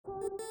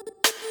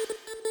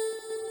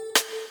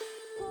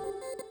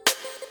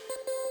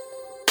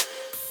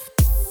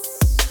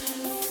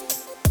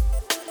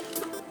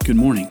Good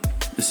morning.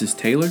 This is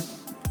Taylor.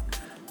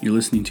 You're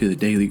listening to the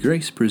Daily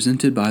Grace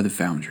presented by the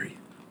Foundry.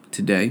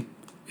 Today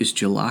is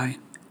July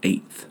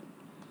 8th.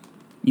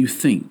 You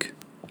think.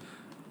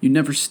 You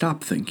never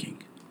stop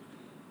thinking.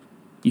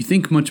 You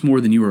think much more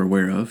than you are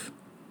aware of.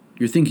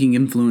 Your thinking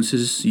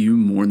influences you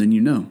more than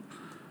you know.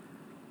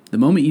 The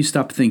moment you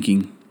stop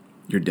thinking,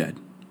 you're dead.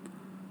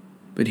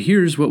 But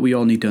here's what we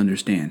all need to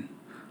understand.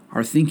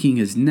 Our thinking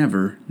is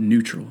never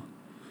neutral.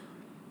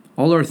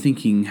 All our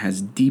thinking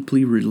has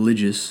deeply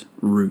religious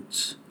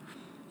roots.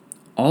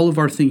 All of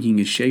our thinking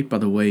is shaped by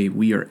the way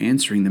we are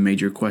answering the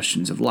major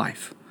questions of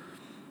life.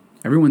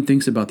 Everyone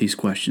thinks about these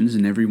questions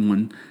and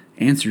everyone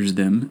answers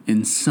them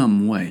in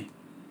some way.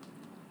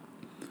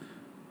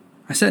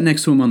 I sat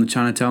next to him on the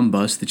Chinatown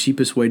bus, the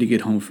cheapest way to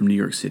get home from New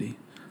York City.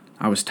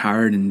 I was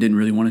tired and didn't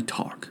really want to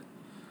talk.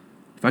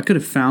 If I could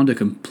have found a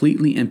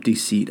completely empty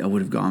seat, I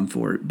would have gone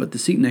for it, but the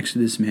seat next to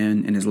this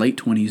man in his late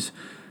 20s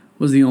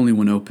was the only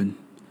one open.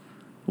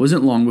 It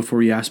wasn't long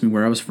before he asked me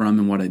where I was from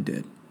and what I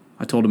did.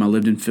 I told him I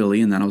lived in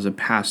Philly and that I was a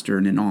pastor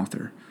and an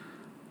author.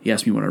 He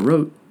asked me what I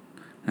wrote,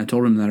 and I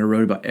told him that I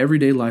wrote about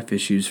everyday life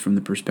issues from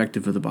the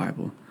perspective of the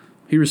Bible.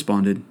 He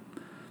responded,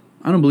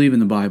 "I don't believe in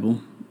the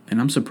Bible,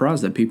 and I'm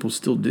surprised that people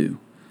still do.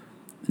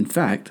 In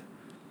fact,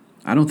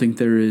 I don't think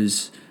there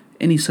is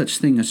any such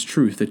thing as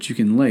truth that you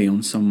can lay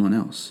on someone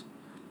else."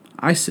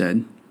 I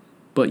said,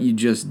 "But you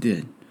just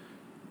did.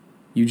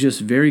 You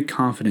just very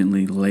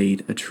confidently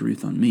laid a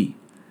truth on me."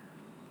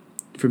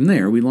 From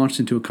there, we launched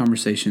into a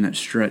conversation that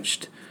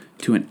stretched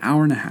to an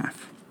hour and a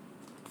half.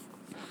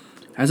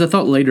 As I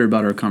thought later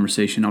about our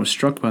conversation, I was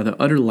struck by the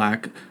utter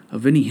lack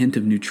of any hint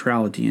of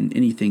neutrality in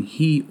anything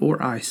he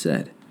or I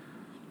said.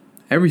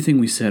 Everything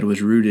we said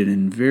was rooted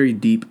in very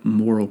deep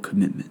moral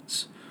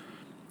commitments.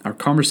 Our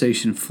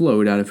conversation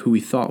flowed out of who we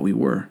thought we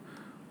were,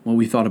 what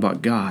we thought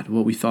about God,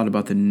 what we thought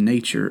about the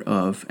nature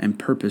of and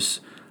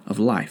purpose of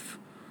life,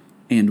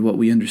 and what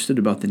we understood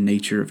about the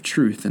nature of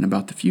truth and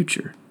about the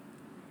future.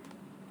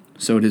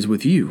 So it is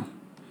with you.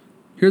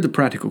 Here are the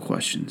practical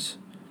questions.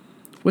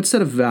 What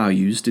set of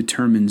values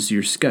determines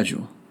your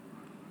schedule?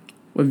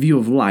 What view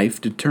of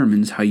life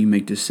determines how you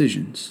make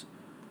decisions?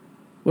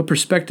 What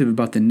perspective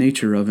about the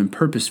nature of and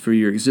purpose for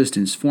your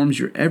existence forms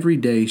your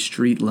everyday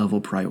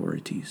street-level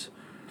priorities?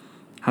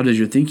 How does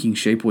your thinking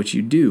shape what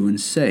you do and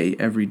say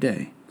every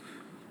day?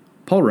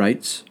 Paul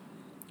writes,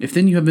 "If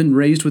then you have been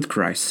raised with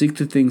Christ, seek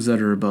the things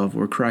that are above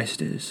where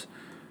Christ is,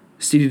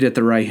 seated at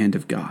the right hand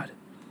of God.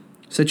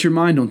 Set your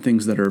mind on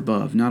things that are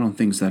above, not on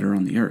things that are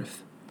on the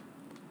earth."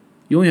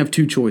 You only have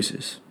two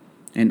choices: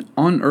 an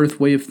on-earth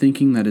way of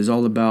thinking that is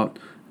all about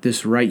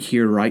this right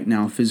here, right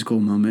now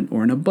physical moment,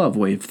 or an above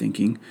way of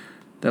thinking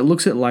that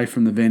looks at life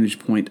from the vantage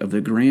point of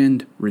the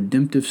grand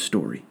redemptive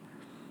story,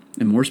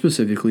 and more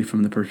specifically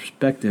from the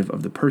perspective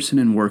of the person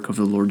and work of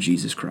the Lord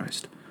Jesus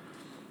Christ.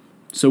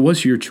 So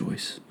what's your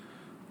choice?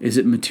 Is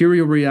it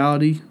material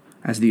reality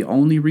as the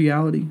only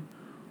reality,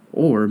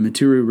 or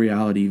material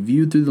reality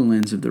viewed through the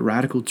lens of the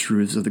radical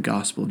truths of the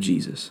gospel of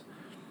Jesus?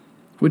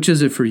 Which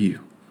is it for you,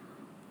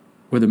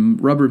 where the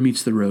rubber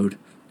meets the road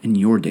in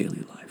your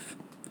daily life?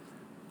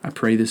 I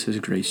pray this has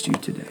graced you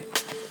today.